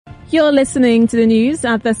You're listening to the news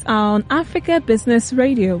at this hour on Africa Business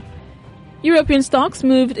Radio. European stocks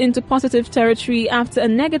moved into positive territory after a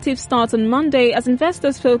negative start on Monday as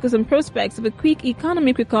investors focus on prospects of a quick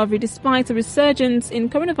economic recovery despite a resurgence in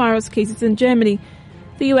coronavirus cases in Germany.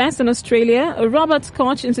 The US and Australia, a Robert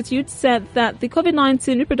Koch Institute said that the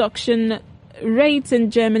COVID-19 reproduction rate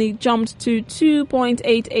in Germany jumped to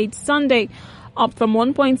 2.88 Sunday, up from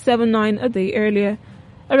 1.79 a day earlier.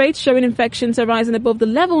 A rate showing infections are rising above the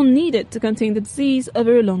level needed to contain the disease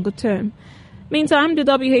over a longer term. Meantime, the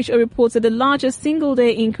WHO reported the largest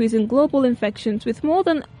single-day increase in global infections with more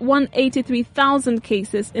than 183,000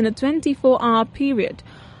 cases in a 24-hour period.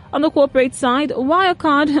 On the corporate side,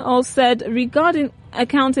 Wirecard also said regarding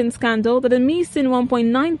accounting scandal that a missing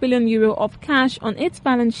 €1.9 billion of cash on its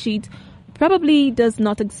balance sheet probably does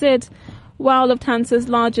not exist, while Lufthansa's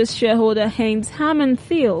largest shareholder Heinz Hermann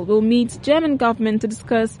Thiel will meet German government to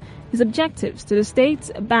discuss his objectives to the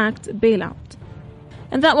state-backed bailout.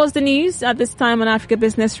 And that was the news at this time on Africa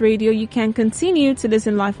Business Radio. You can continue to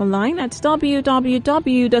listen live online at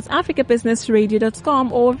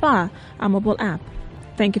www.africabusinessradio.com or via our mobile app.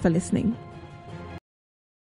 Thank you for listening.